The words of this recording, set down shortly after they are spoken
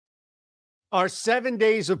Our 7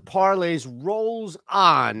 days of parlays rolls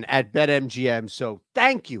on at BetMGM. So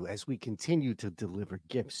thank you as we continue to deliver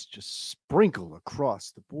gifts, just sprinkle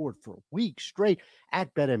across the board for a week straight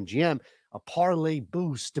at BetMGM. A parlay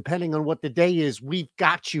boost, depending on what the day is, we've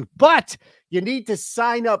got you. But you need to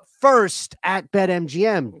sign up first at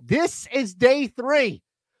BetMGM. This is day 3.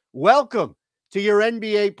 Welcome to your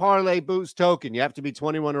NBA Parlay Boost token. You have to be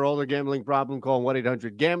 21 or older. Gambling problem, call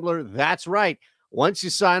 1-800-GAMBLER. That's right. Once you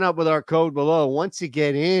sign up with our code below, once you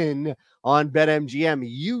get in on BetMGM,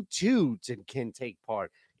 you too can take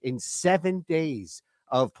part in 7 days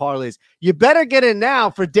of parlays. You better get in now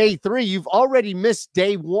for day 3. You've already missed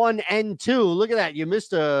day 1 and 2. Look at that. You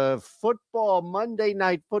missed a Monday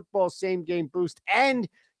night football same game boost, and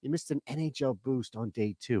you missed an NHL boost on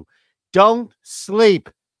day 2. Don't sleep.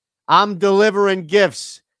 I'm delivering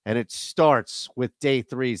gifts, and it starts with day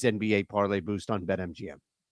 3's NBA Parlay Boost on BetMGM.